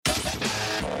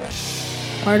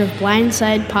part of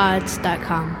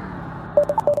BlindsidePods.com.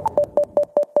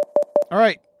 All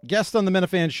right, guest on the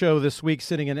Minifan Show this week,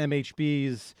 sitting in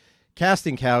MHB's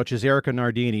casting couch, is Erika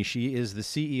Nardini. She is the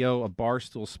CEO of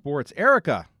Barstool Sports.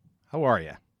 Erika, how are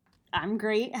you? I'm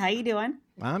great. How you doing?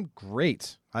 I'm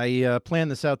great. I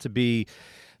planned this out to be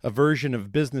a version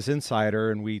of Business Insider,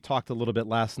 and we talked a little bit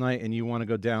last night, and you want to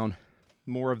go down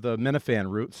more of the Minifan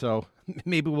route, so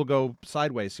maybe we'll go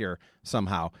sideways here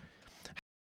somehow.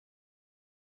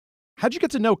 How'd you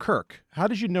get to know Kirk? How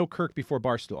did you know Kirk before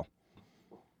Barstool?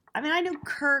 I mean, I knew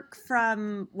Kirk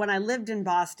from when I lived in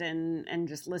Boston and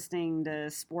just listening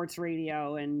to sports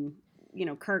radio. And, you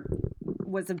know, Kirk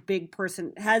was a big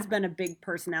person, has been a big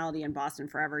personality in Boston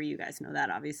forever. You guys know that,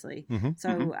 obviously.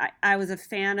 So I was a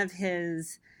fan of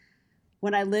his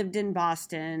when I lived in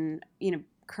Boston. You know,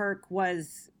 Kirk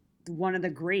was one of the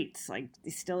greats. Like,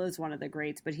 he still is one of the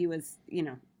greats, but he was, you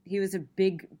know, he was a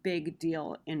big, big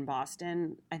deal in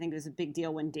Boston. I think it was a big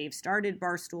deal when Dave started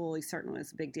Barstool. He certainly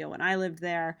was a big deal when I lived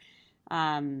there.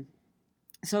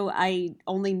 So I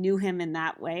only knew him in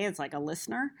that way as like a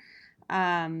listener.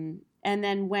 And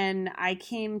then when I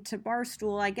came to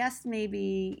Barstool, I guess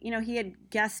maybe, you know, he had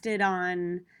guested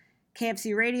on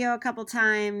KFC radio a couple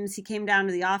times. He came down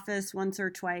to the office once or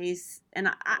twice. And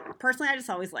personally, I just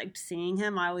always liked seeing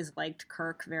him. I always liked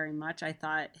Kirk very much. I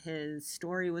thought his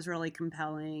story was really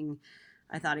compelling.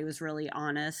 I thought he was really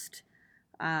honest.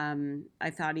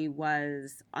 I thought he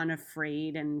was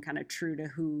unafraid and kind of true to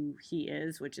who he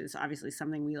is, which is obviously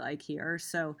something we like here.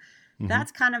 So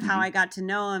that's kind of how I got to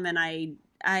know him. And I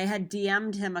had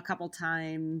DM'd him a couple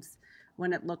times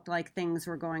when it looked like things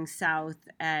were going south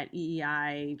at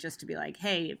EEI, just to be like,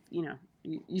 hey, you know,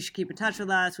 you should keep in touch with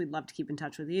us. We'd love to keep in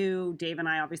touch with you. Dave and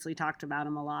I obviously talked about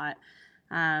him a lot.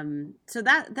 So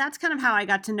that's kind of how I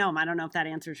got to know him. I don't know if that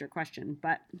answers your question,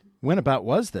 but. When about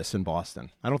was this in Boston?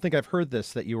 I don't think I've heard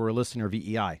this, that you were a listener of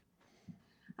EEI.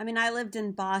 I mean, I lived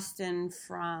in Boston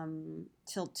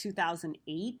till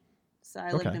 2008. So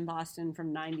I lived in Boston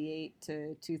from 98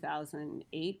 to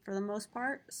 2008 for the most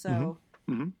part. So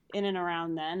in and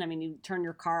around then, I mean, you turn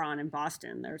your car on in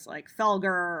Boston, there's like Felger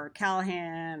or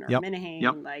Callahan or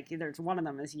Minihane. Like there's one of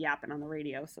them is yapping on the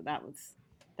radio. So that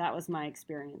was my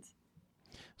experience.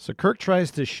 So Kirk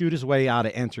tries to shoot his way out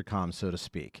of Entercom, so to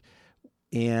speak,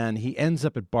 and he ends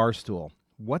up at Barstool.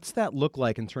 What's that look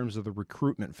like in terms of the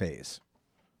recruitment phase?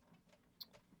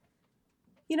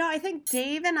 You know, I think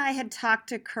Dave and I had talked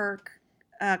to Kirk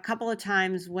a couple of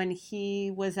times when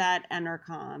he was at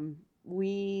Entercom.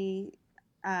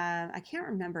 I can't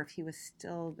remember if he was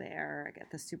still there at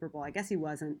the Super Bowl. I guess he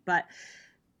wasn't, but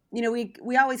you know,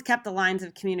 we always kept the lines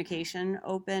of communication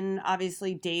open.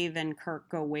 Obviously, Dave and Kirk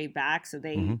go way back, so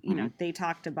they, you know, they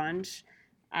talked a bunch.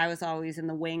 I was always in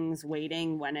the wings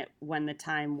waiting when the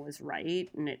time was right,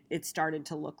 and it started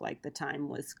to look like the time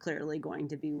was clearly going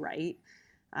to be right.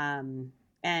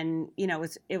 And you know,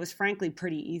 it was frankly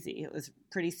pretty easy. It was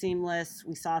pretty seamless.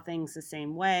 We saw things the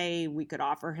same way. We could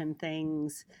offer him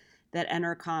things that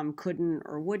Entercom couldn't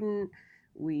or wouldn't.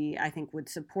 We, I think, would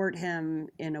support him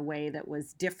in a way that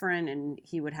was different, and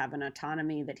he would have an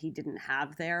autonomy that he didn't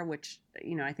have there, which,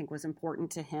 you know, I think was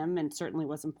important to him and certainly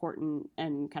was important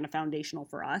and kind of foundational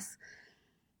for us.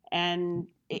 And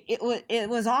it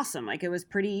was awesome. Like, it was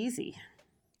pretty easy.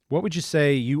 What would you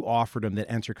say you offered him that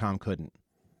Entercom couldn't?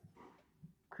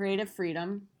 Creative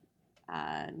freedom,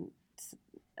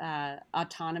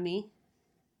 autonomy,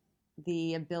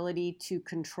 the ability to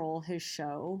control his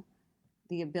show,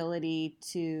 the ability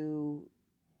to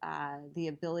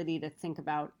think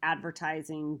about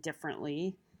advertising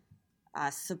differently,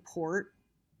 support.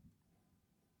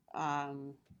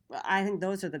 I think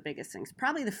those are the biggest things.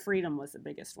 Probably the freedom was the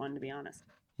biggest one, to be honest.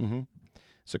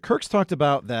 So Kirk's talked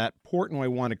about that Portnoy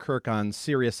wanted Kirk on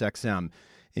Sirius XM,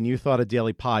 and you thought a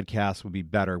daily podcast would be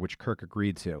better, which Kirk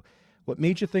agreed to. What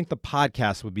made you think the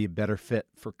podcast would be a better fit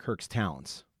for Kirk's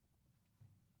talents?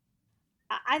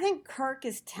 I think Kirk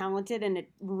is talented, and it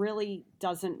really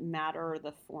doesn't matter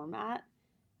the format.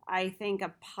 I think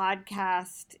a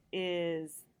podcast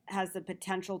has the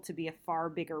potential to be a far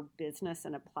bigger business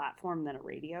and a platform than a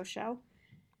radio show.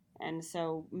 And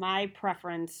so my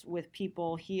preference with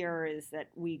people here is that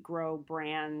we grow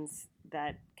brands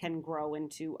that can grow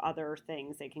into other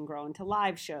things. They can grow into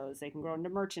live shows. They can grow into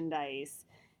merchandise.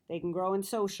 They can grow in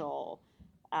social.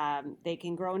 They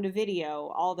can grow into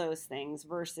video, all those things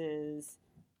versus...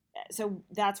 So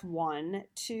that's one.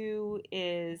 Two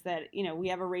is that, you know, we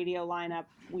have a radio lineup.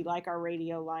 We like our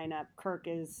radio lineup. Kirk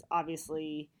is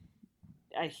obviously,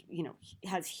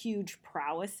 has huge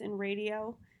prowess in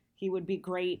radio. He would be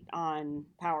great on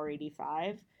Power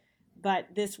 85. but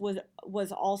this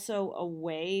was also a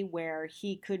way where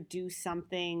he could do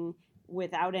something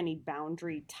without any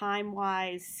boundary,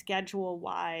 time-wise,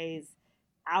 schedule-wise,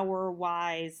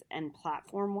 hour-wise, and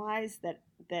platform-wise, that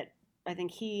I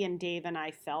think he and Dave and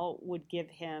I felt would give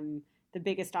him the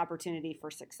biggest opportunity for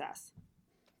success.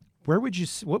 What would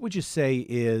you say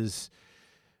is,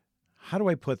 how do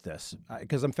I put this?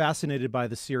 Because I'm fascinated by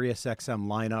the SiriusXM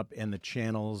lineup and the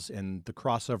channels and the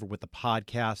crossover with the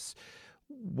podcasts.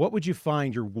 What would you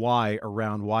find your why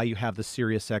around why you have the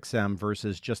SiriusXM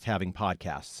versus just having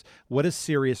podcasts? What does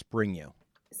Sirius bring you?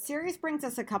 Sirius brings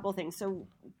us a couple things. So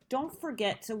don't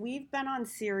forget, so we've been on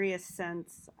Sirius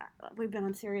since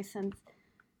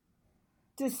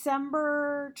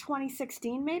December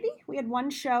 2016, maybe? We had one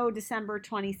show December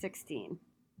 2016.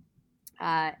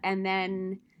 And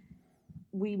then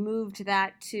we moved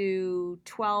that to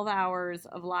 12 hours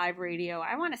of live radio,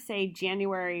 I want to say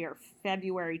January or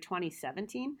February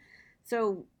 2017.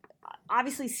 So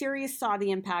obviously Sirius saw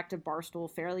the impact of Barstool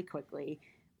fairly quickly.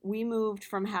 We moved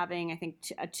from having, I think,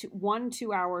 one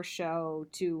 2-hour show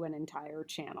to an entire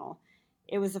channel.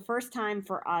 It was the first time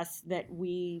for us that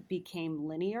we became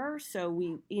linear. So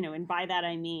we, and by that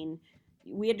I mean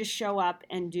we have to show up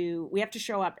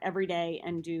every day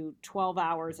and do 12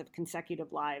 hours of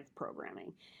consecutive live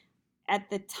programming.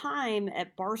 At the time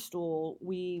at Barstool,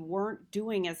 we weren't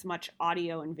doing as much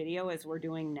audio and video as we're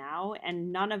doing now.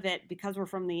 And none of it, because we're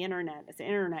from the internet, it's an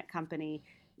internet company,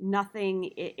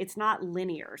 it's not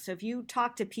linear. So if you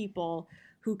talk to people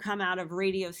who come out of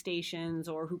radio stations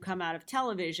or who come out of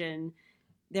television,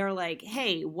 they're like,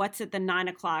 hey, what's at the 9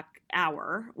 o'clock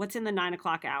hour? What's in the 9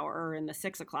 o'clock hour or in the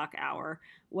 6 o'clock hour?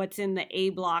 What's in the A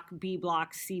block, B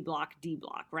block, C block, D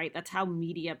block, right? That's how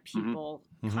media people,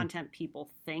 content people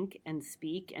think and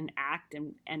speak and act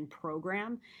and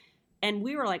program. And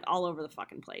we were like all over the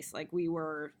fucking place. Like we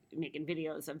were making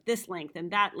videos of this length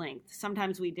and that length.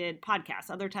 Sometimes we did podcasts.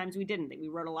 Other times we didn't. We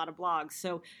wrote a lot of blogs.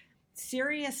 So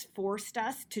Sirius forced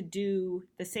us to do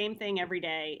the same thing every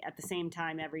day at the same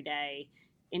time every day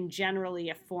in generally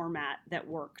a format that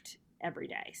worked every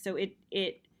day. So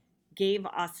it gave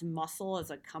us muscle as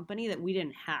a company that we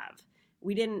didn't have.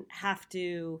 We didn't have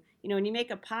to, when you make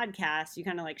a podcast, you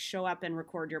kind of like show up and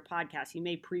record your podcast. You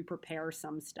may pre-prepare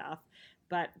some stuff,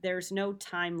 but there's no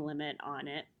time limit on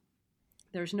it.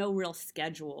 There's no real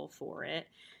schedule for it.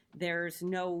 There's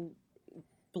no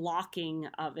blocking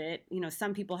of it.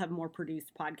 Some people have more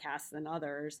produced podcasts than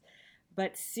others,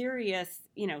 but Sirius,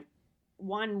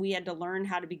 one, we had to learn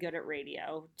how to be good at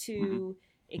radio. Two,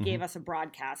 it gave us a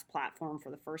broadcast platform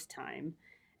for the first time.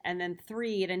 And then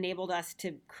three, it enabled us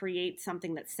to create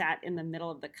something that sat in the middle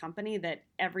of the company that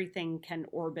everything can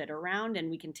orbit around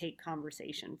and we can take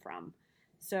conversation from.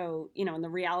 So, in the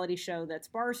reality show that's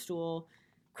Barstool,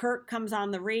 Kirk comes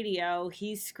on the radio,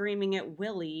 he's screaming at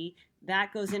Willie,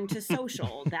 that goes into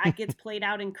social, that gets played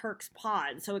out in Kirk's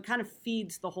pod. So it kind of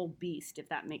feeds the whole beast, if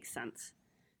that makes sense.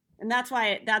 And that's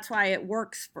why it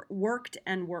worked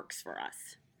and works for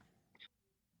us.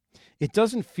 It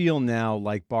doesn't feel now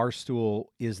like Barstool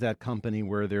is that company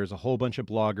where there's a whole bunch of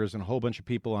bloggers and a whole bunch of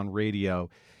people on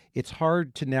radio. It's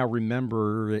hard now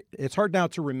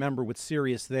to remember with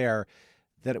Sirius there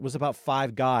that it was about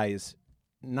 5 guys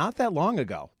not that long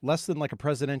ago, less than like a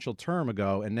presidential term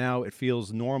ago. And now it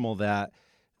feels normal that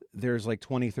there's like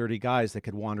 20, 30 guys that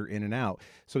could wander in and out.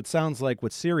 So it sounds like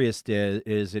what Sirius did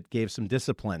is it gave some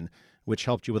discipline, which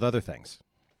helped you with other things.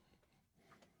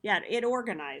 Yeah, it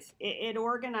organized. It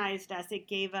organized us. It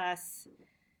gave us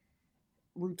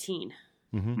routine.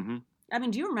 I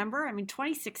mean, do you remember?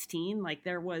 2016, like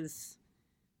there was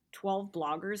 12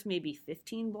 bloggers, maybe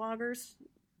 15 bloggers.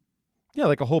 Yeah,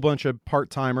 like a whole bunch of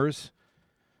part-timers.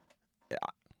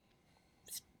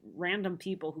 Random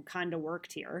people who kind of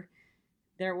worked here.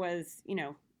 There was,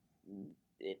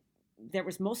 there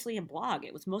was mostly a blog.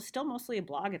 It was still mostly a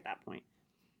blog at that point.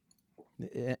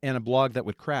 And a blog that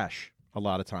would crash a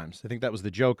lot of times. I think that was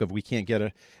the joke of we can't get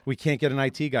an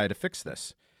IT guy to fix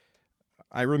this.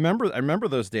 I remember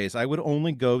those days. I would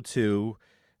only go to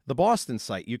the Boston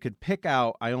site. You could pick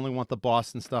out, I only want the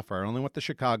Boston stuff or I only want the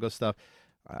Chicago stuff.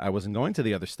 I wasn't going to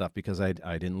the other stuff because I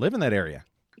didn't live in that area.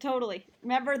 Totally.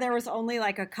 Remember, there was only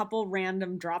like a couple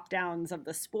random drop downs of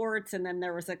the sports, and then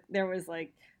there was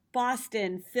like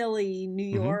Boston, Philly, New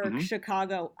York,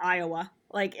 Chicago, Iowa.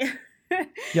 Like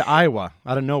yeah, Iowa,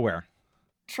 out of nowhere.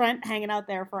 Trent hanging out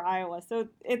there for Iowa. So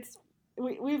it's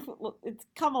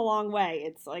come a long way.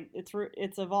 It's like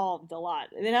it's evolved a lot.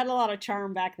 It had a lot of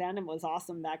charm back then and was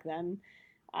awesome back then.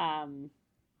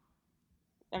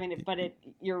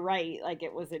 You're right. Like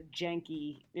it was a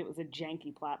janky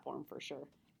platform for sure.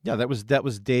 Yeah, that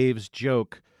was Dave's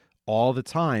joke all the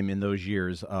time in those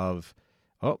years of,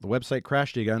 oh, the website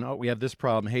crashed again. Oh, we have this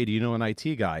problem. Hey, do you know an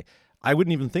IT guy? I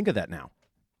wouldn't even think of that now.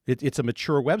 It's a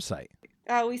mature website.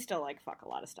 Oh, we still like fuck a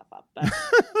lot of stuff up, but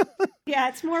yeah,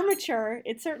 it's more mature.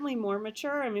 It's certainly more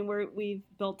mature. I mean, we've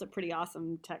built a pretty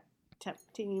awesome tech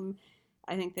team.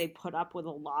 I think they put up with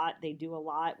a lot. They do a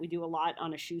lot. We do a lot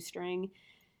on a shoestring,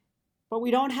 but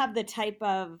we don't have the type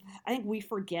of. I think we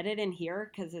forget it in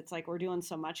here because it's like we're doing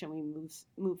so much and we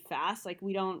move fast. Like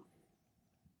we don't.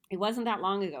 It wasn't that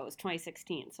long ago. It was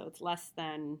 2016, so it's less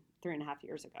than 3.5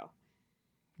 years ago.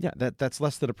 Yeah, that's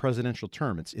less than a presidential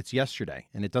term. It's yesterday,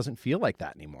 and it doesn't feel like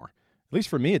that anymore. At least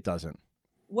for me, it doesn't.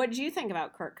 What did you think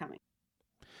about Kirk coming?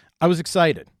 I was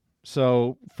excited.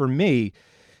 So for me,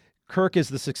 Kirk is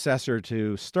the successor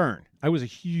to Stern. I was a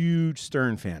huge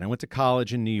Stern fan. I went to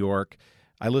college in New York.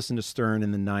 I listened to Stern in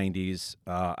the 90s.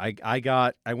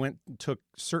 I went and took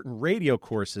certain radio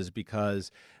courses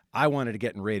because I wanted to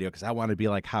get in radio because I wanted to be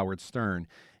like Howard Stern.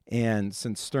 And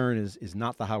since Stern is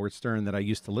not the Howard Stern that I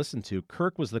used to listen to,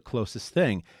 Kirk was the closest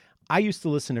thing. I used to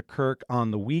listen to Kirk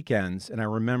on the weekends, and I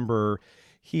remember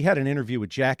he had an interview with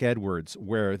Jack Edwards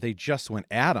where they just went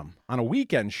at him on a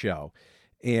weekend show.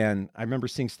 And I remember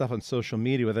seeing stuff on social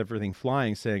media with everything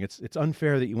flying saying it's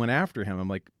unfair that you went after him. I'm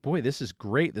like, boy, this is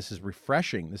great. This is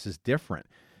refreshing. This is different.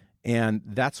 And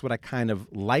that's what I kind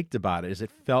of liked about it, is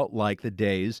it felt like the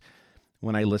days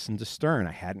when I listened to Stern.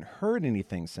 I hadn't heard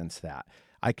anything since that.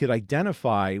 I could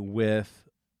identify with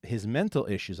his mental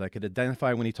issues. I could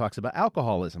identify when he talks about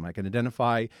alcoholism. I could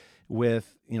identify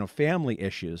with, family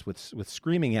issues, with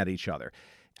screaming at each other.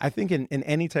 I think in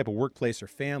any type of workplace or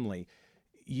family,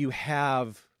 you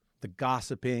have the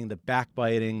gossiping, the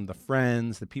backbiting, the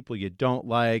friends, the people you don't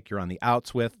like, you're on the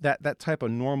outs with, that type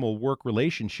of normal work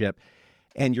relationship,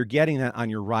 and you're getting that on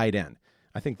your ride in.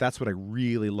 I think that's what I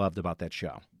really loved about that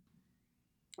show.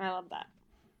 I love that.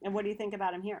 And what do you think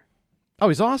about him here? Oh,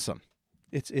 he's awesome.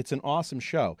 It's an awesome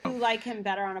show. Do you like him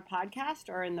better on a podcast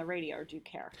or in the radio, or do you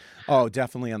care? Oh,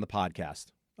 definitely on the podcast.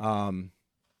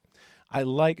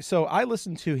 I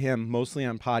listen to him mostly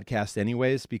on podcast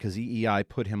anyways because EEI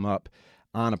put him up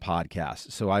on a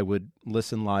podcast. So I would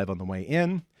listen live on the way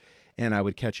in and I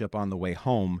would catch up on the way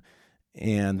home,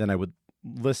 and then I would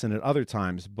listen at other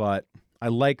times. But I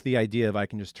like the idea of I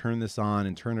can just turn this on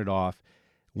and turn it off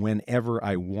whenever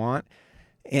I want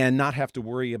and not have to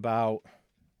worry about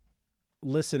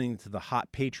listening to the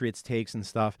hot Patriots takes and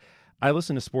stuff. I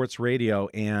listened to sports radio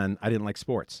and I didn't like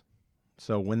sports.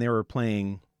 So when they were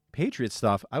playing Patriots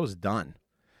stuff, I was done.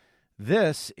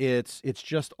 It's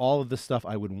just all of the stuff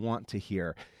I would want to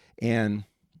hear. And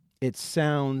it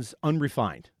sounds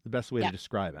unrefined, the best way to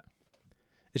describe it.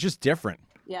 It's just different.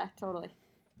 Yeah, totally.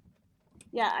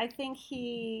 Yeah, I think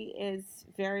he is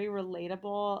very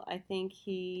relatable. I think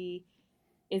he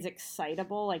is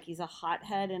excitable. Like he's a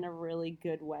hothead in a really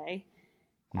good way.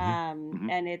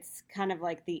 And it's kind of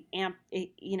like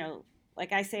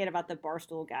like I say it about the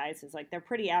Barstool guys, is like they're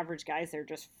pretty average guys. They're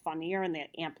just funnier and they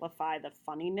amplify the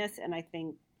funniness. And I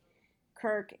think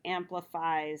Kirk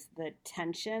amplifies the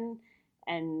tension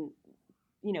and,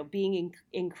 being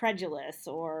incredulous,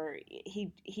 or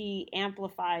he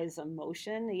amplifies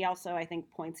emotion. He also, I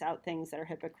think, points out things that are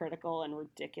hypocritical and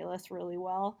ridiculous really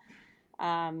well.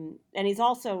 And he's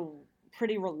also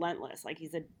pretty relentless. Like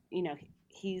he's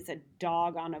a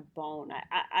dog on a bone.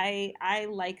 I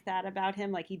like that about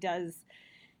him. Like he does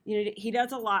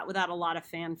a lot without a lot of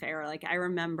fanfare. Like I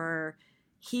remember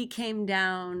he came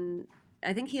down,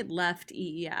 I think he had left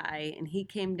EEI and he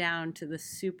came down to the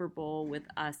Super Bowl with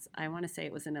us. I want to say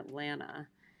it was in Atlanta.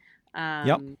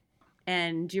 Yep.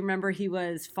 And do you remember he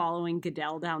was following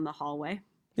Goodell down the hallway?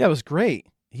 Yeah, it was great.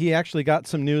 He actually got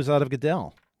some news out of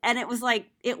Goodell. And it was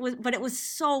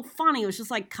so funny. It was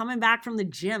just like coming back from the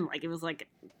gym. Like it was like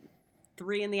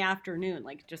 3 p.m,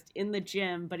 like just in the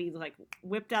gym, but he like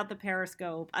whipped out the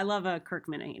Periscope. I love a Kirk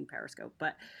Minihane Periscope,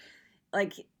 but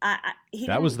like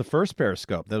that was the first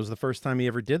Periscope. That was the first time he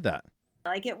ever did that.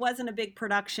 Like it wasn't a big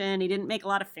production. He didn't make a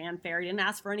lot of fanfare. He didn't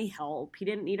ask for any help. He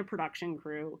didn't need a production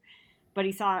crew, but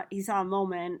he saw a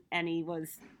moment and he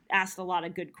was asked a lot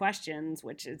of good questions,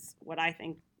 which is what I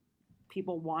think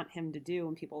people want him to do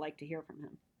and people like to hear from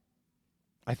him.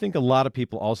 I think a lot of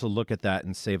people also look at that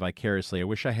and say vicariously, I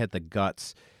wish I had the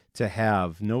guts to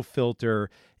have no filter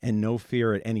and no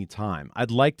fear at any time.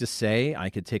 I'd like to say I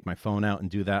could take my phone out and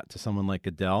do that to someone like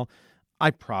Goodell.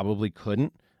 I probably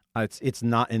couldn't. It's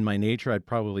not in my nature. I'd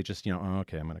probably just,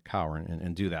 okay, I'm going to cower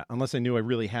and do that, unless I knew I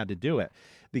really had to do it.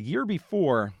 The year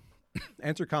before,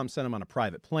 Entercom sent him on a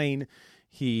private plane.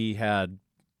 He had,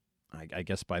 I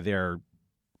guess by their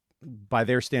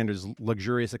standards,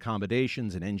 luxurious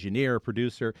accommodations, an engineer, a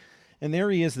producer. And there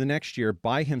he is the next year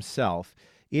by himself,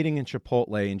 eating in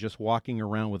Chipotle and just walking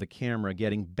around with a camera,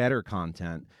 getting better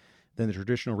content than the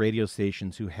traditional radio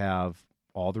stations who have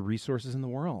all the resources in the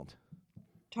world.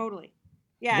 Totally.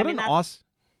 Yeah, What I mean, an that's awesome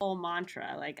the whole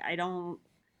mantra. Like,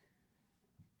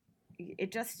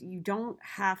 you don't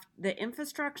have the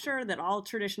infrastructure that all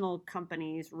traditional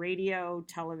companies, radio,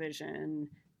 television,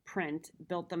 print,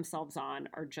 built themselves on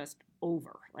are just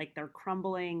over. Like, they're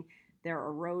crumbling, they're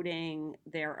eroding,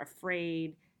 they're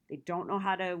afraid. They don't know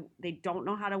how to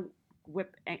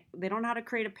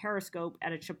create a periscope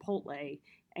at a Chipotle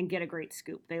and get a great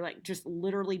scoop. They just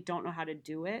literally don't know how to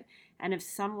do it. And if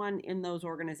someone in those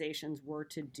organizations were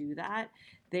to do that,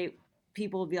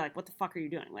 people would be like, what the fuck are you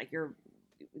doing? Like,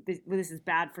 this is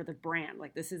bad for the brand.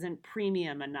 Like, this isn't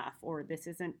premium enough, or this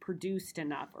isn't produced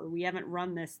enough, or we haven't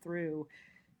run this through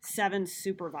 7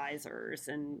 supervisors.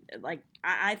 And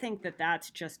I think that's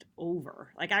just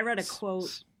over. Like, I read a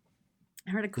quote.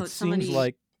 It Somebody, seems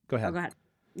like, go ahead. Oh, go ahead.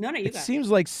 No, you go. It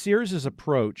seems like Sears'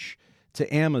 approach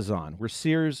to Amazon, where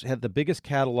Sears had the biggest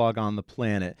catalog on the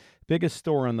planet, biggest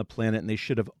store on the planet, and they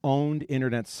should have owned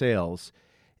internet sales,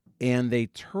 and they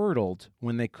turtled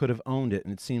when they could have owned it.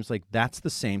 And it seems like that's the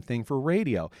same thing for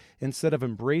radio. Instead of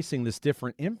embracing this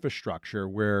different infrastructure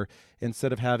where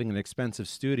instead of having an expensive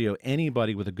studio,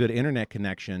 anybody with a good internet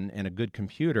connection and a good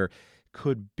computer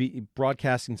could be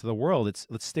broadcasting to the world,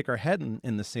 let's stick our head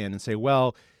in the sand and say,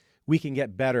 well, we can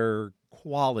get better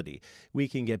quality. We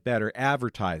can get better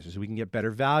advertisers. We can get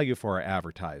better value for our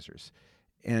advertisers.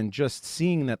 And just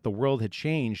seeing that the world had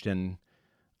changed, and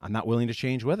I'm not willing to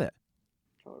change with it.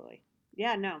 Totally.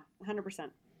 Yeah, no,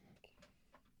 100%.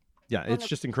 Yeah, it's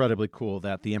just incredibly cool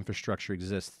that the infrastructure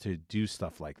exists to do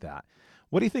stuff like that.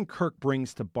 What do you think Kirk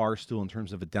brings to Barstool in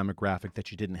terms of a demographic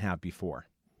that you didn't have before?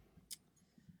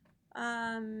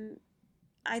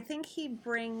 I think he's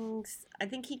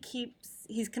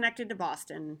connected to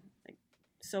Boston, like,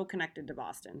 so connected to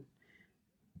Boston.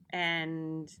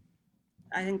 And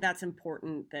I think that's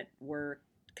important that we're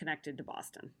connected to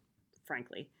Boston,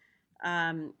 frankly.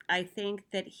 I think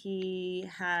that he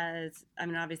has, I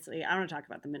mean, obviously, I don't want to talk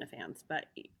about the Minifans, but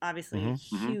obviously a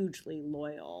hugely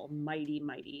loyal, mighty,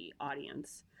 mighty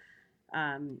audience,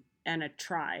 and a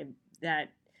tribe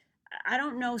that I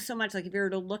don't know so much. Like, if you were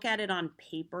to look at it on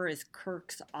paper, is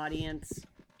Kirk's audience,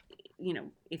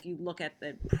 if you look at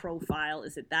the profile,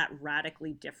 is it that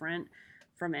radically different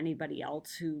from anybody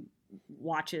else who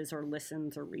watches or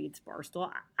listens or reads Barstool?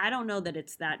 I don't know that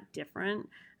it's that different.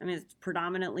 I mean, it's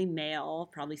predominantly male,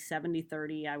 probably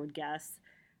 70-30, I would guess.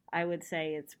 I would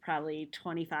say it's probably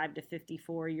 25 to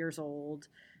 54 years old.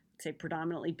 I'd say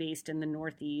predominantly based in the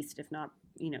Northeast, if not,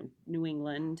 New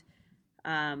England.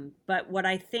 But what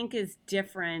I think is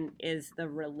different is the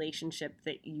relationship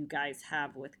that you guys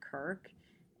have with Kirk,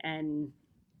 and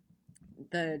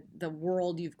the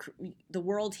world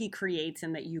he creates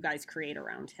and that you guys create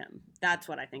around him. That's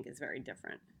what I think is very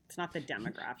different. It's not the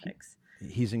demographics.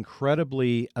 He's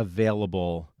incredibly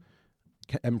available,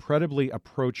 incredibly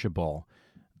approachable.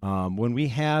 When we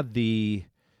had the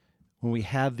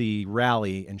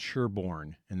rally in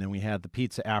Sherborne, and then we had the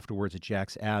pizza afterwards at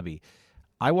Jack's Abbey,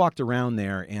 I walked around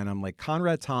there and I'm like,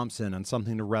 Conrad Thompson on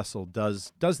Something to Wrestle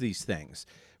does these things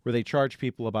where they charge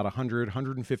people about $100,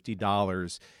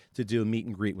 $150 to do a meet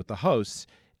and greet with the hosts.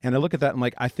 And I look at that and I'm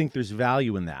like, I think there's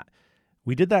value in that.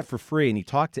 We did that for free, and he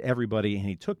talked to everybody and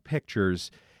he took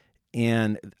pictures.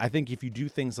 And I think if you do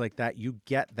things like that, you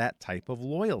get that type of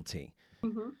loyalty.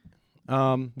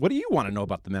 Mm-hmm. What do you want to know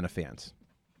about the Minifans?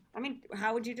 I mean,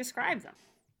 how would you describe them?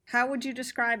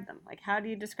 Like, how do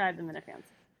you describe the Minifans?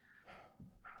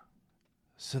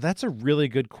 So that's a really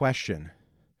good question.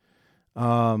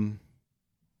 Well,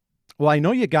 I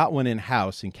know you got one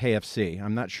in-house in KFC.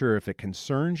 I'm not sure if it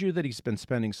concerns you that he's been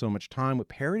spending so much time with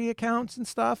parody accounts and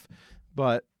stuff,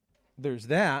 but there's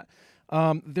that.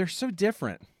 They're so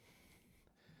different.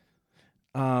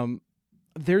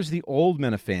 There's the old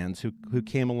Minifans who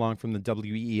came along from the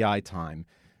WEEI time,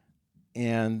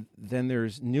 and then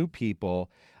there's new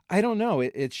people. I don't know.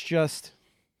 It's just,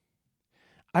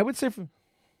 I would say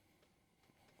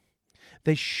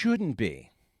they shouldn't be.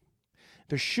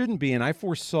 There shouldn't be, and I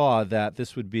foresaw that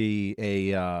this would be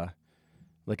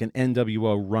like an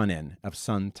NWO run-in of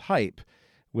some type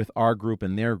with our group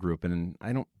and their group, and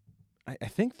I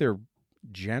think they're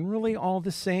generally all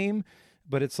the same,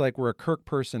 but it's like we're a Kirk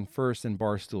person first and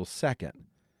Barstool second.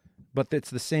 But it's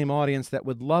the same audience that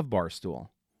would love Barstool.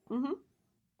 Mm-hmm.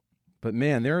 But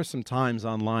man, there are some times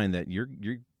online that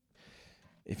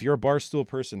if you're a Barstool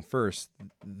person first,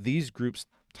 these groups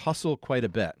tussle quite a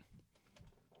bit.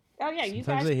 Oh yeah,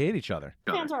 Sometimes they hate each other.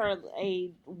 Fans are a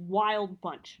wild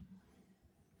bunch.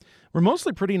 we're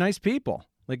mostly pretty nice people.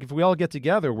 Like if we all get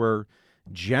together, we're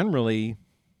generally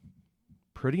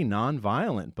pretty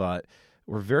nonviolent, but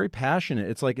we're very passionate.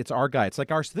 It's like it's our guy. It's like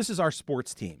this is our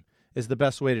sports team is the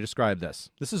best way to describe this.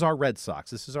 This is our Red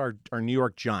Sox. This is our New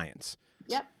York Giants.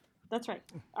 Yep, that's right.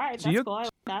 All right, that's cool. I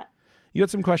like that. You had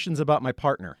some questions about my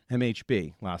partner,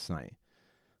 MHB, last night.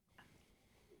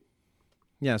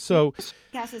 Yeah, so this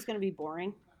podcast is going to be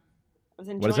boring. I was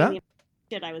enjoying what is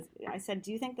that? I said,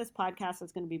 do you think this podcast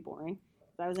is going to be boring?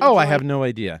 I have no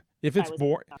idea. If it's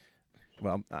boring,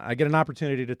 well, I get an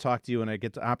opportunity to talk to you, and I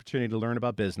get the opportunity to learn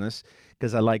about business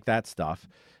because I like that stuff.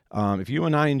 If you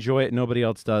and I enjoy it and nobody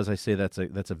else does, I say that's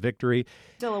a victory.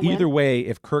 Either way,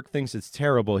 if Kirk thinks it's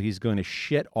terrible, he's going to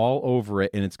shit all over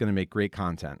it, and it's going to make great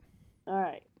content. All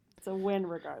right. It's a win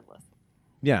regardless.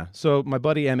 Yeah. So my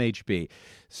buddy MHB.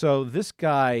 So this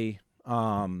guy,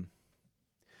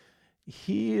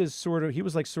 he was sort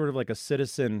of like a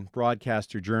citizen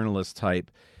broadcaster journalist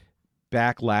type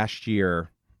back last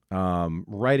year,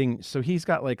 writing. So he's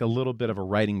got like a little bit of a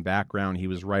writing background. He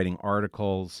was writing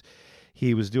articles.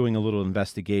 He was doing a little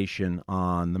investigation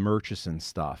on the Murchison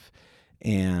stuff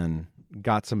and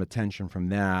got some attention from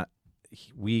that.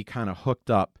 We kind of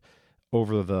hooked up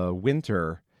over the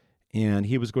winter, and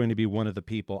he was going to be one of the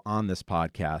people on this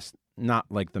podcast, not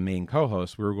like the main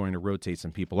co-host. We were going to rotate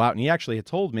some people out. And he actually had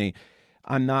told me,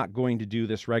 I'm not going to do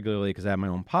this regularly because I have my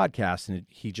own podcast. And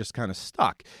he just kind of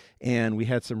stuck. And we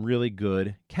had some really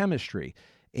good chemistry.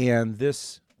 And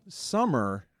this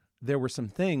summer, there were some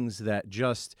things that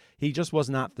he just was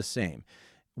not the same.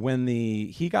 When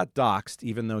he got doxxed,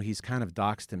 even though he's kind of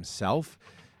doxxed himself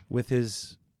with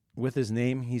his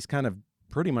name, he's kind of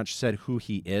pretty much said who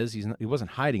he is. He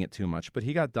wasn't hiding it too much, but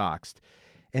he got doxxed.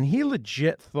 And he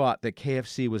legit thought that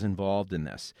KFC was involved in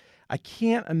this. I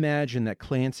can't imagine that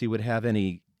Clancy would have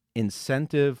any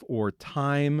incentive or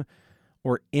time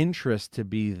or interest to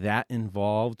be that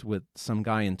involved with some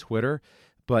guy in Twitter.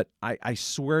 But I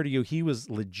swear to you, he was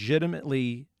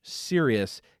legitimately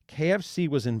serious. KFC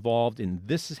was involved in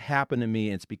this has happened to me,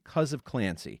 and it's because of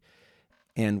Clancy.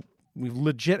 And we've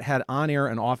legit had on-air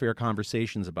and off-air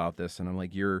conversations about this, and I'm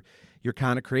like, you're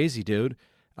kind of crazy, dude.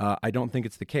 I don't think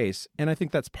it's the case. And I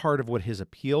think that's part of what his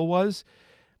appeal was.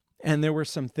 And there were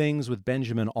some things with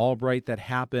Benjamin Albright that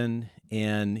happened,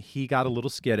 and he got a little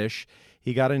skittish.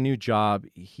 He got a new job.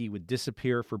 He would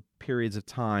disappear for periods of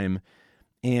time,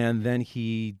 and then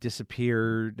he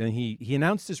disappeared. And he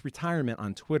announced his retirement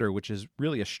on Twitter, which is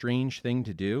really a strange thing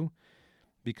to do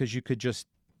because you could just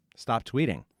stop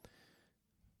tweeting.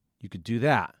 You could do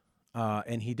that.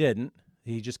 And he didn't.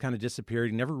 He just kind of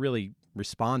disappeared. He never really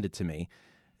responded to me.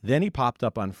 Then he popped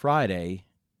up on Friday,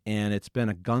 and it's been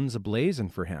a guns a-blazing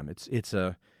for him.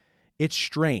 It's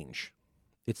strange.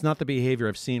 It's not the behavior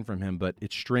I've seen from him, but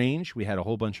it's strange. We had a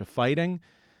whole bunch of fighting.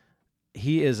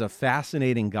 He is a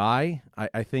fascinating guy.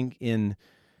 I think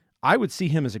I would see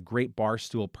him as a great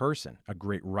Barstool person, a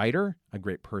great writer, a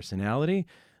great personality,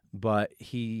 but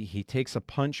he takes a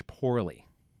punch poorly.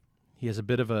 He has a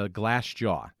bit of a glass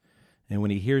jaw. And when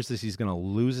he hears this, he's going to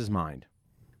lose his mind.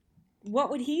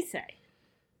 What would he say?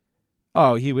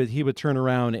 Oh, he would turn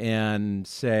around and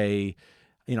say,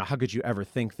 how could you ever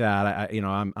think that?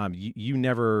 You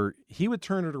never. He would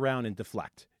turn it around and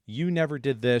deflect. You never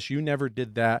did this. You never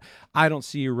did that. I don't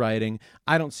see you writing.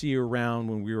 I don't see you around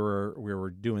when we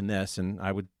were doing this. And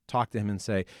I would talk to him and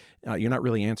say, you're not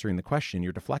really answering the question.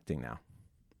 You're deflecting now.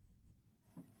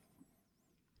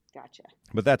 Gotcha.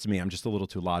 But that's me. I'm just a little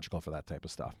too logical for that type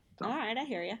of stuff. All right, I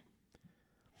hear you.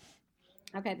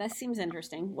 Okay, that seems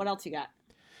interesting. What else you got?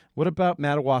 What about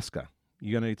Madawaska?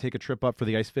 You going to take a trip up for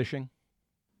the ice fishing?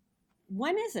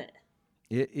 When is it?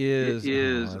 It is.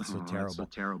 That's so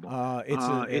terrible. I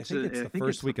think it's the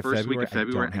first week of February.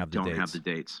 I don't have the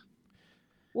dates.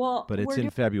 Well, but it's in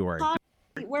February.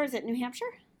 Where is it? New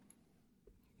Hampshire?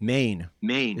 Maine.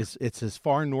 It's as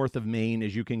far north of Maine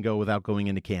as you can go without going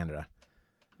into Canada.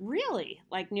 Really?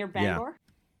 Like near Bangor?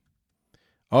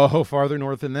 Yeah. Oh, farther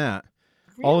north than that.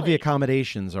 Really? All of the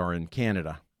accommodations are in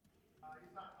Canada.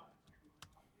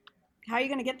 How are you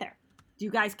going to get there? Do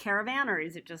you guys caravan, or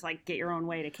is it just like get your own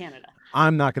way to Canada?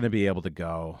 I'm not going to be able to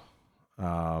go.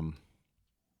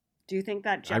 Do you think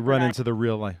that I run into the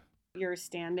real life? Your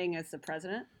standing as the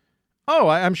president? Oh,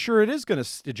 I'm sure it is going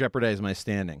to jeopardize my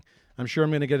standing. I'm sure I'm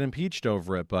going to get impeached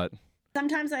over it, but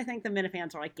sometimes I think the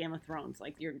Minifans are like Game of Thrones.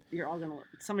 Like you're all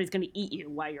somebody's going to eat you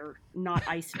while you're not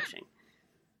ice fishing.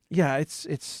 Yeah,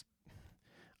 it's.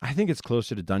 I think it's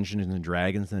closer to Dungeons and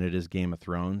Dragons than it is Game of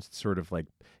Thrones. It's sort of like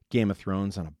Game of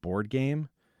Thrones on a board game.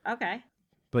 Okay.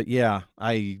 But yeah,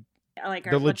 the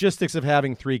logistics of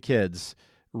having 3 kids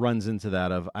runs into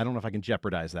that of I don't know if I can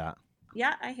jeopardize that.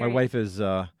 Yeah, I hear My you. wife is.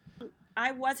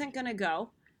 I wasn't going to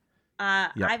go.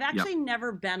 I've actually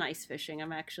never been ice fishing.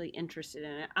 I'm actually interested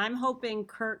in it. I'm hoping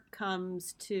Kirk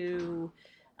comes to,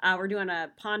 we're doing a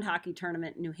pond hockey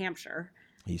tournament in New Hampshire.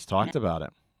 He's talked about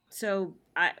it. So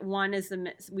one is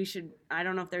I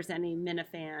don't know if there's any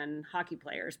Minifan hockey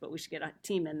players, but we should get a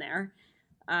team in there.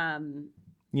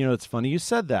 It's funny you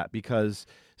said that because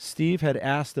Steve had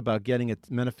asked about getting a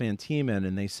Minifan team in,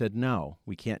 and they said, no,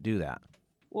 we can't do that.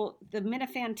 Well, the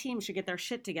Minifan team should get their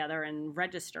shit together and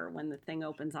register when the thing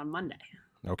opens on Monday.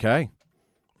 Okay.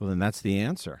 Well, then that's the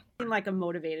answer. Seem like a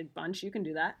motivated bunch. You can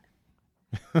do that.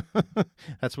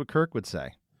 That's what Kirk would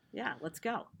say. Yeah, let's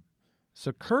go.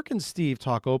 So Kirk and Steve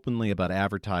talk openly about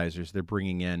advertisers they're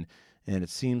bringing in, and it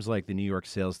seems like the New York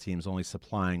sales team is only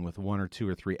supplying with 1 or 2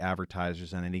 or 3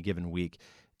 advertisers on any given week.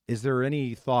 Is there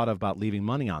any thought about leaving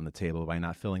money on the table by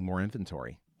not filling more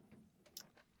inventory?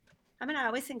 I mean, I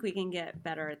always think we can get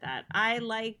better at that. I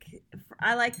like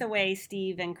the way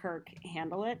Steve and Kirk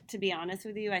handle it, to be honest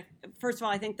with you. First of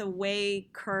all, I think the way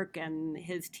Kirk and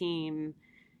his team,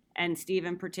 and Steve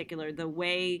in particular, the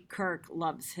way Kirk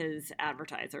loves his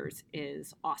advertisers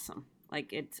is awesome.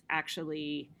 Like, it's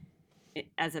actually,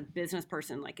 as a business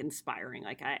person, like, inspiring.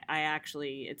 Like, I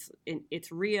actually,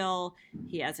 it's real.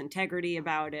 He has integrity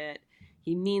about it.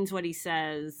 He means what he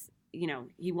says.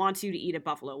 He wants you to eat at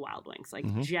Buffalo Wild Wings, like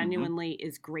genuinely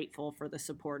is grateful for the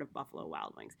support of Buffalo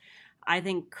Wild Wings. I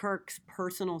think Kirk's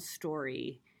personal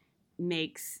story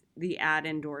makes the ad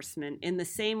endorsement in the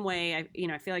same way.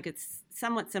 I feel like it's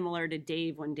somewhat similar to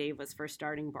Dave when Dave was first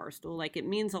starting Barstool. Like, it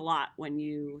means a lot when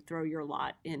you throw your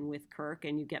lot in with Kirk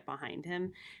and you get behind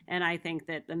him. And I think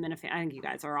that I think you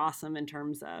guys are awesome in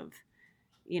terms of,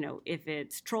 if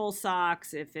it's Troll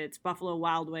Socks, if it's Buffalo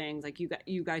Wild Wings, like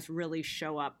you guys really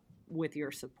show up with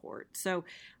your support. So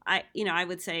I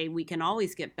would say we can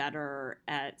always get better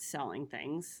at selling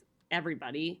things.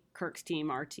 Everybody, Kirk's team,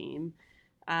 our team.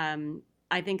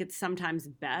 I think it's sometimes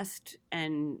best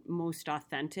and most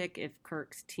authentic if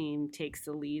Kirk's team takes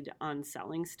the lead on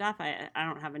selling stuff. I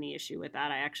don't have any issue with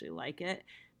that. I actually like it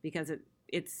because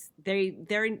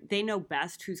they know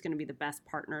best who's going to be the best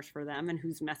partners for them and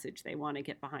whose message they want to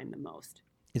get behind the most.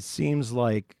 It seems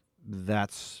like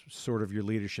that's sort of your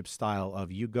leadership style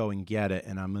of you go and get it,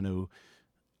 and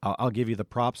I'll give you the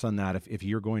props on that if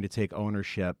you're going to take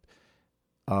ownership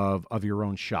of your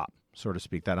own shop, so to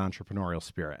speak, that entrepreneurial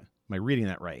spirit. Am I reading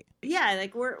that right? Yeah,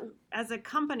 like as a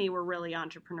company, we're really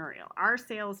entrepreneurial. Our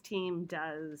sales team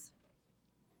does,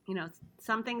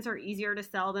 some things are easier to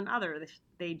sell than others.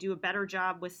 They do a better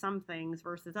job with some things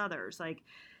versus others. Like,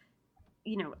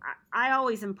 I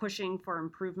always am pushing for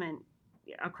improvement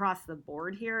across the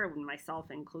board here,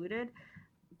 myself included.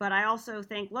 But I also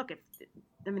think, look,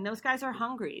 those guys are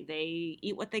hungry. They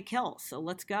eat what they kill. So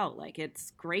let's go. Like,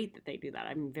 it's great that they do that.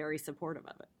 I'm very supportive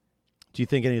of it. Do you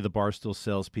think any of the Barstool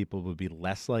salespeople would be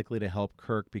less likely to help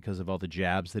Kirk because of all the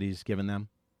jabs that he's given them?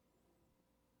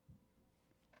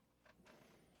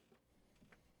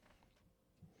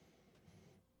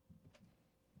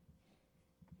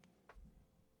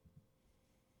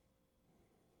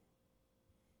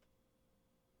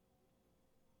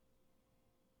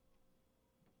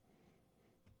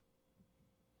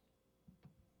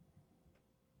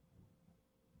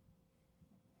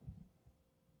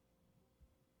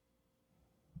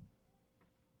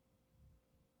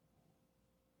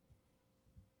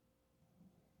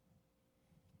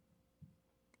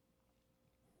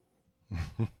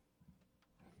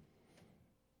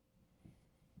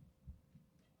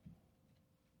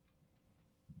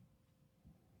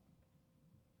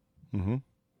 Mm-hmm.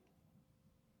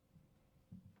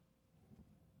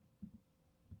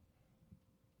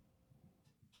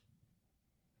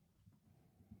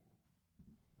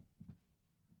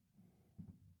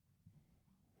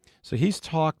 So he's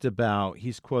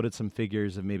quoted some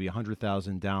figures of maybe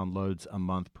 100,000 downloads a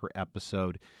month per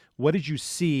episode. What did you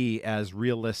see as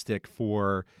realistic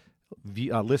for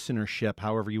listenership,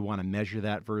 however you want to measure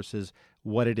that, versus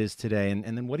what it is today? And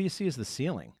then what do you see as the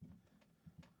ceiling?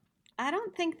 I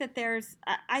don't think that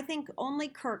I think only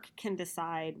Kirk can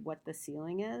decide what the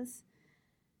ceiling is.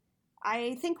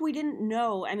 I think we didn't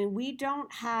know. I mean, we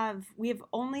have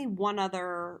only one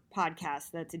other podcast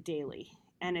that's a daily,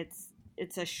 and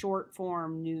it's a short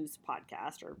form news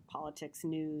podcast or politics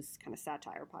news kind of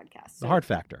satire podcast. So, the Hard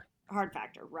Factor. Hard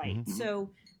Factor, right. Mm-hmm.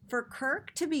 So for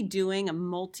Kirk to be doing a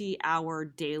multi-hour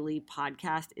daily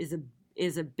podcast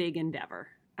is a big endeavor.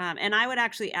 And I would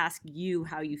actually ask you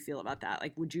how you feel about that.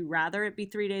 Like, would you rather it be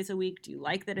 3 days a week? Do you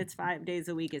like that it's 5 days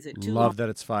a week? Is it too long? Love that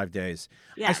it's 5 days.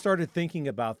 Yeah. I started thinking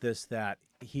about this, that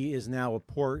he is now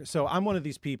so I'm one of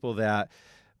these people that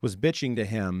was bitching to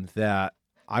him that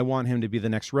I want him to be the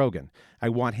next Rogan. I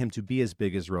want him to be as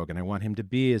big as Rogan. I want him to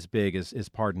be as big as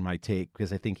Pardon My Take,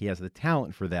 because I think he has the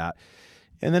talent for that.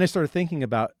 And then I started thinking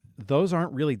about those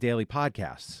aren't really daily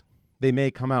podcasts. They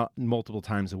may come out multiple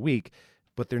times a week,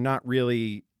 but they're not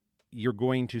really, you're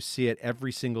going to see it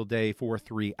every single day for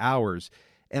 3 hours.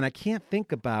 And I can't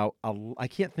think of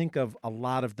a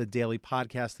lot of the daily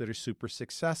podcasts that are super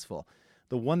successful.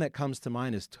 The one that comes to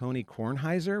mind is Tony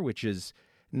Kornheiser, which is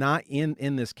not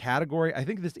in this category. I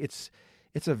think it's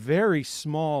a very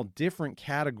small, different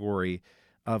category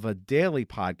of a daily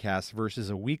podcast versus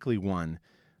a weekly one.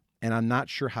 And I'm not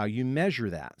sure how you measure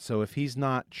that. So if he's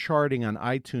not charting on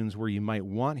iTunes where you might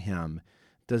want him,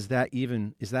 is that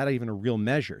even a real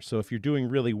measure? So if you're doing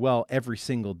really well every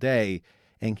single day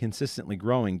and consistently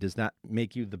growing, does that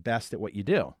make you the best at what you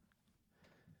do?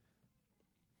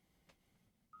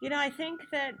 I think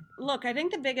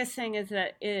the biggest thing is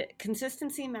that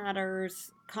consistency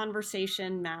matters,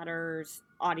 conversation matters,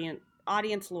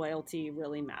 audience loyalty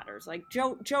really matters. Like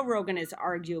Joe Rogan is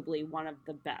arguably one of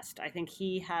the best. I think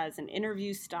he has an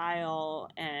interview style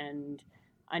and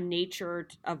a nature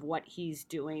of what he's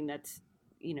doing that's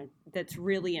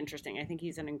really interesting. I think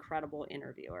he's an incredible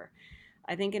interviewer.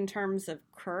 I think in terms of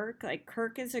Kirk,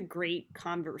 Kirk is a great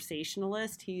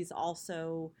conversationalist. He's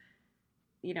also,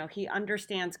 he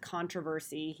understands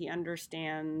controversy. He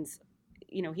understands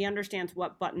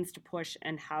what buttons to push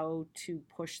and how to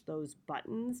push those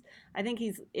buttons. I think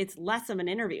it's less of an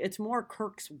interview. It's more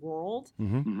Kirk's world,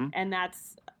 and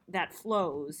that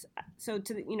flows. So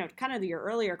kind of your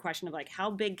earlier question of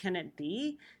how big can it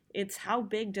be? It's how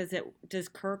big does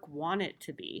Kirk want it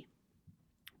to be?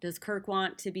 Does Kirk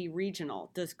want to be regional?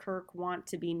 Does Kirk want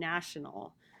to be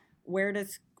national? Where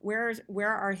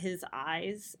are his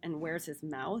eyes and where's his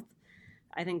mouth?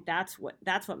 I think that's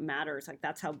what matters.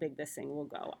 That's how big this thing will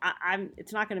go.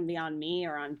 It's not going to be on me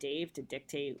or on Dave to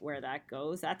dictate where that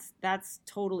goes. That's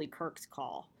totally Kirk's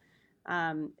call.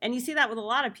 And you see that with a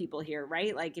lot of people here,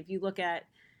 right? If you look at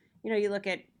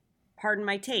Pardon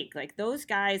My Take, those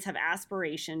guys have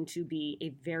aspiration to be a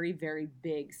very, very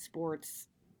big sports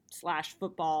 /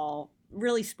 football,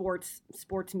 really sports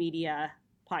media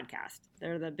podcast.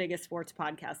 They're the biggest sports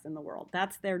podcast in the world.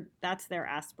 That's their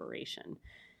aspiration.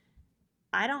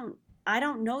 I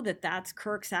don't know that that's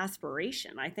Kirk's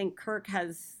aspiration. I think Kirk,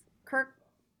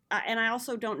 and I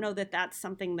also don't know that that's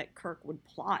something that Kirk would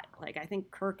plot. I think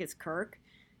Kirk is Kirk.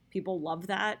 People love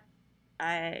that.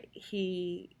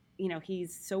 He's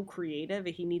so creative.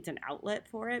 He needs an outlet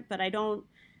for it, but I don't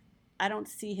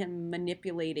see him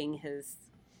manipulating his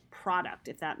product,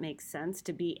 if that makes sense,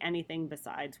 to be anything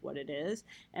besides what it is.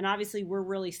 And obviously we're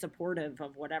really supportive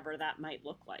of whatever that might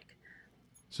look like.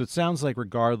 So it sounds like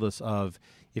regardless of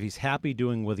if he's happy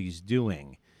doing what he's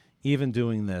doing, even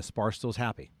doing this, Barstool's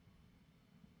happy.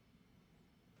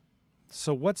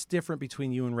 So what's different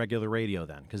between you and regular radio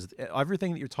then? Because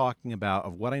everything that you're talking about,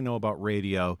 of what I know about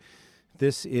radio,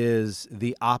 this is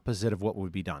the opposite of what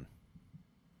would be done.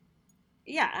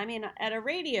 Yeah, I mean, at a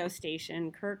radio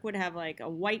station, Kirk would have a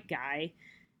white guy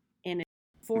in his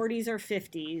 40s or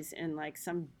 50s in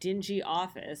some dingy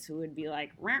office who would be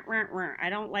like, rah, rah, rah, I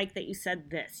don't like that you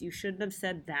said this. You shouldn't have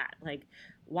said that.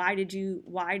 Why did you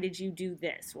do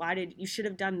this? You should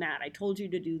have done that. I told you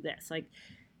to do this.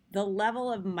 The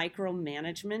level of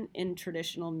micromanagement in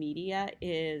traditional media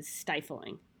is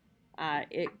stifling.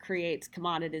 It creates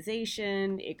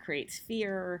commoditization. It creates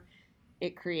fear.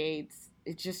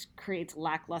 It just creates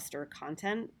lackluster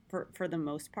content for the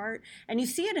most part. And you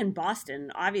see it in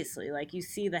Boston, obviously. You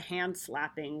see the hand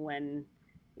slapping when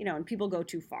people go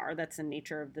too far. That's the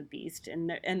nature of the beast.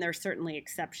 And there's certainly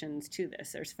exceptions to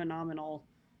this. There's phenomenal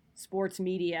sports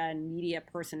media and media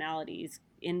personalities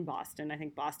in Boston. I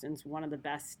think Boston's one of the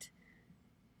best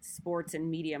sports and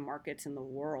media markets in the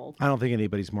world. I don't think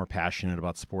anybody's more passionate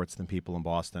about sports than people in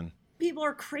Boston. People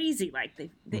are crazy.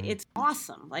 It's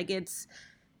awesome.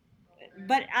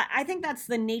 But I think that's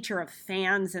the nature of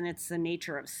fans, and it's the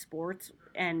nature of sports.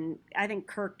 And I think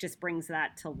Kirk just brings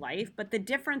that to life. But the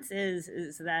difference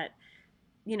is that,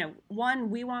 one,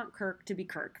 we want Kirk to be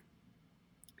Kirk.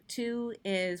 2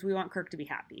 is we want Kirk to be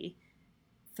happy.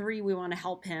 3, we want to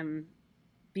help him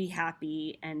be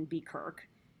happy and be Kirk.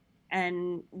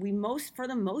 And we for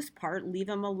the most part, leave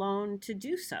him alone to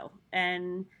do so.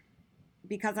 And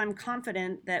because I'm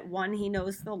confident that 1, he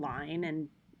knows the line, and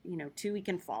 2, we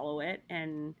can follow it.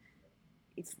 And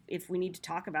if we need to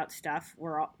talk about stuff,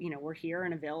 we're here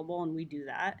and available, and we do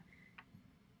that.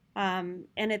 And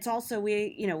it's also,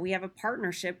 we have a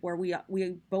partnership where we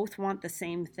both want the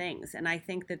same things. And I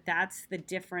think that that's the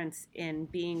difference in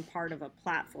being part of a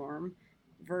platform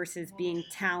versus being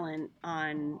talent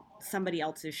on somebody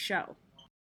else's show.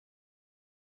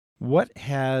 What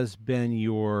has been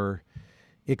your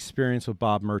experience with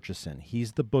Bob Murchison?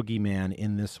 He's the boogeyman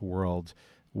in this world.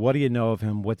 What do you know of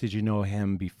him? What did you know of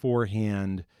him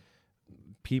beforehand?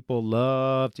 People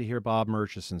love to hear Bob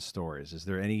Murchison stories. Is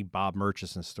there any Bob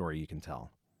Murchison story you can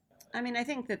tell? I mean, I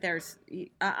think that there's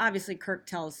obviously Kirk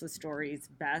tells the stories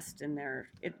best, and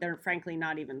they're frankly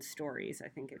not even stories. I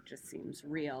think it just seems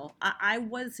real. I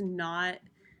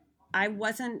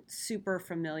wasn't super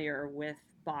familiar with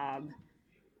Bob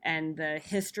and the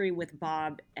history with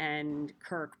Bob and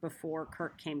Kirk before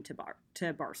Kirk came to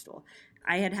Barstool.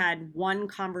 I had one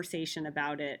conversation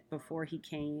about it before he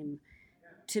came.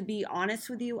 To be honest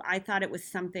with you, I thought it was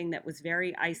something that was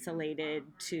very isolated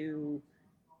to,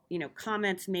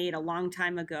 comments made a long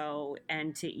time ago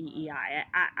and to EEI.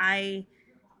 I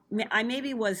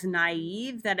maybe was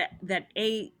naive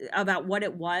about what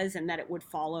it was and that it would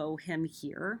follow him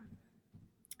here.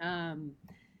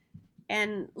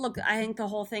 And look, I think the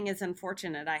whole thing is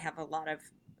unfortunate. I have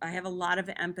a lot of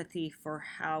empathy for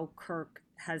how Kirk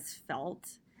has felt,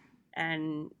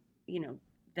 and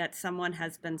that someone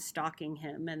has been stalking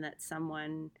him, and that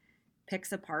someone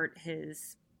picks apart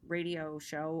his radio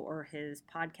show or his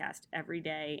podcast every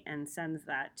day and sends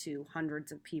that to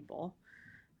hundreds of people.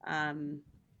 I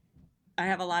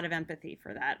have a lot of empathy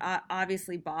for that.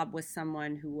 Obviously, Bob was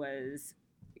someone who was,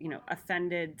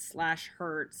 offended /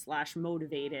 hurt /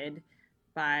 motivated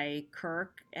by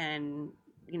Kirk and,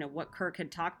 what Kirk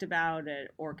had talked about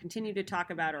or continued to talk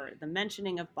about, or the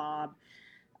mentioning of Bob.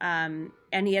 And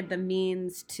he had the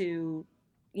means to,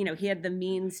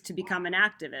 become an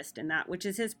activist in that, which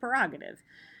is his prerogative.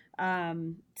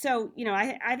 So,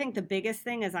 I think the biggest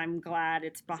thing is I'm glad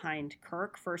it's behind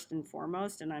Kirk first and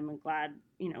foremost, and I'm glad,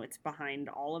 it's behind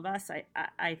all of us.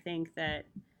 I think that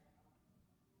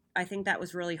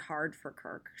was really hard for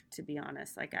Kirk, to be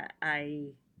honest. Like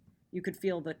you could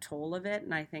feel the toll of it,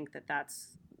 and I think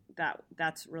that's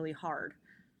really hard.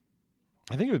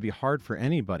 I think it would be hard for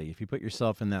anybody if you put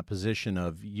yourself in that position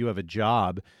of you have a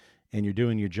job and you're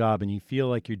doing your job and you feel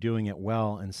like you're doing it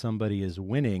well and somebody is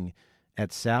winning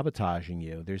at sabotaging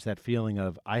you. There's that feeling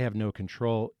of I have no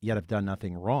control, yet I've done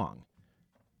nothing wrong.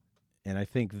 And I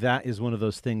think that is one of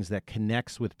those things that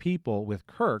connects with people, with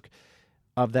Kirk,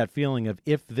 of that feeling of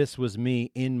if this was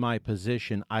me in my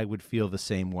position, I would feel the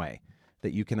same way,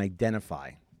 that you can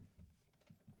identify.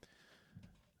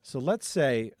 So let's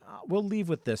say, we'll leave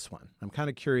with this one. I'm kind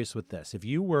of curious with this. If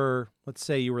you were, let's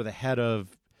say you were the head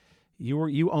of,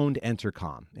 you owned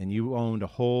Entercom, and you owned a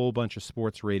whole bunch of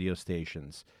sports radio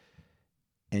stations,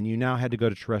 and you now had to go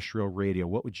to terrestrial radio,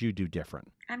 what would you do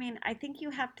different? I mean, I think you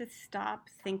have to stop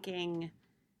thinking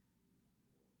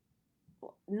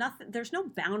there's no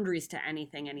boundaries to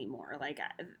anything anymore. Like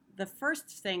the first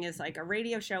thing is like a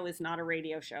radio show is not a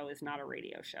radio show is not a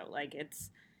radio show. Like it's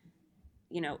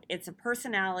a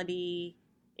personality,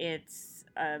 it's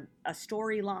a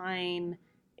storyline,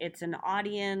 it's an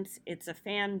audience, it's a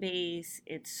fan base,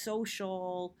 it's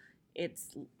social,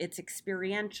 it's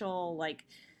experiential. Like,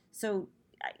 so,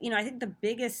 I think the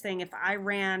biggest thing, if I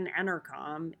ran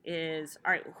Entercom, is,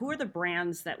 all right, who are the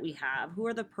brands that we have? Who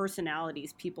are the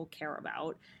personalities people care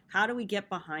about? How do we get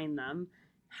behind them?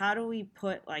 How do we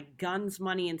put like guns,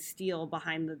 money, and steel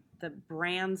behind the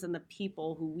brands and the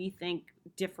people who we think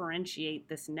differentiate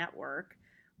this network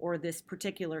or this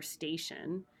particular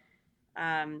station?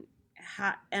 And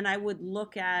I would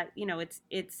look at,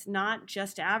 it's not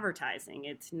just advertising.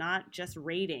 It's not just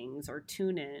ratings or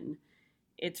tune in.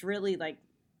 It's really like,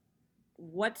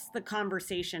 what's the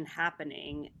conversation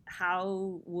happening?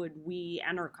 How would we,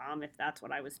 Entercom, if that's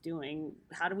what I was doing,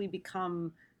 how do we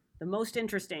become the most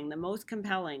interesting, the most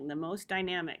compelling, the most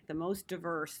dynamic, the most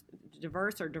diverse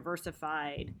or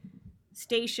diversified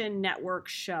station, network,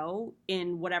 show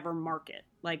in whatever market?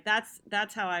 Like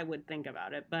that's how I would think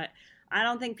about it. But I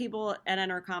don't think people at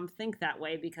Entercom think that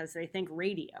way because they think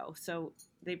radio. So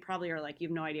they probably are like, you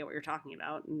have no idea what you're talking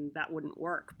about, and that wouldn't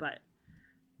work. But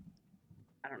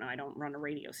I don't know. I don't run a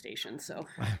radio station, so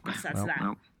I guess that's that.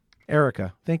 Well.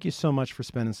 Erika, thank you so much for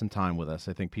spending some time with us.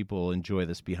 I think people will enjoy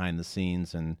this behind the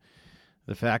scenes, and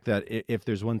the fact that if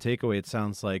there's one takeaway, it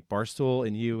sounds like Barstool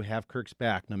and you have Kirk's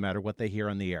back no matter what they hear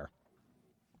on the air.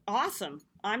 Awesome.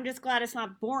 I'm just glad it's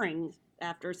not boring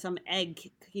after some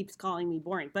egg keeps calling me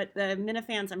boring. But the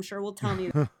Minifans, I'm sure, will tell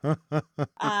me.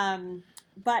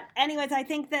 But anyways, I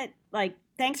think that, like,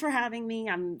 thanks for having me.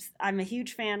 I'm a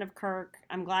huge fan of Kirk.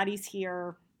 I'm glad he's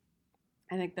here.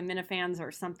 I think the Minifans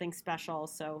are something special.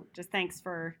 So just thanks.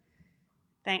 I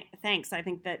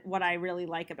think that what I really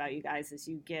like about you guys is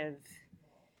you give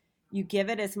you give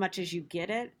it as much as you get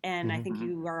it. And I Mm-hmm. think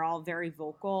you are all very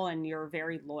vocal and you're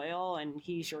very loyal and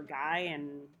he's your guy.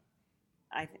 And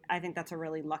I think that's a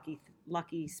really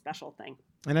lucky, special thing.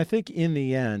 And I think in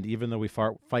the end, even though we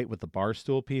fight with the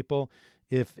Barstool people,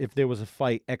 if there was a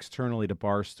fight externally to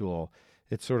Barstool,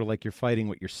 it's sort of like you're fighting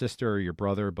with your sister or your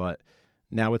brother, but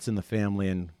now it's in the family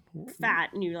and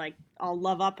fat and you like all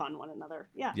love up on one another.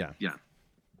 Yeah.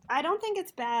 I don't think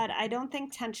it's bad. I don't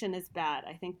think tension is bad.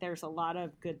 I think there's a lot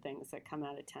of good things that come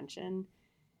out of tension.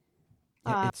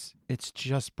 Yeah, it's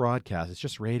just broadcast. It's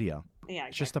just radio. Yeah, exactly.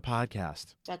 It's just a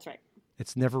podcast. That's right.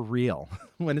 It's never real.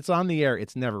 When it's on the air,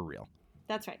 it's never real.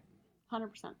 That's right. 100%.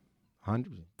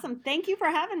 100%. Awesome. Thank you for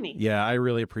having me. Yeah, I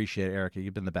really appreciate it, Erika.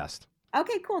 You've been the best.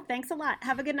 Okay, cool. Thanks a lot.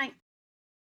 Have a good night.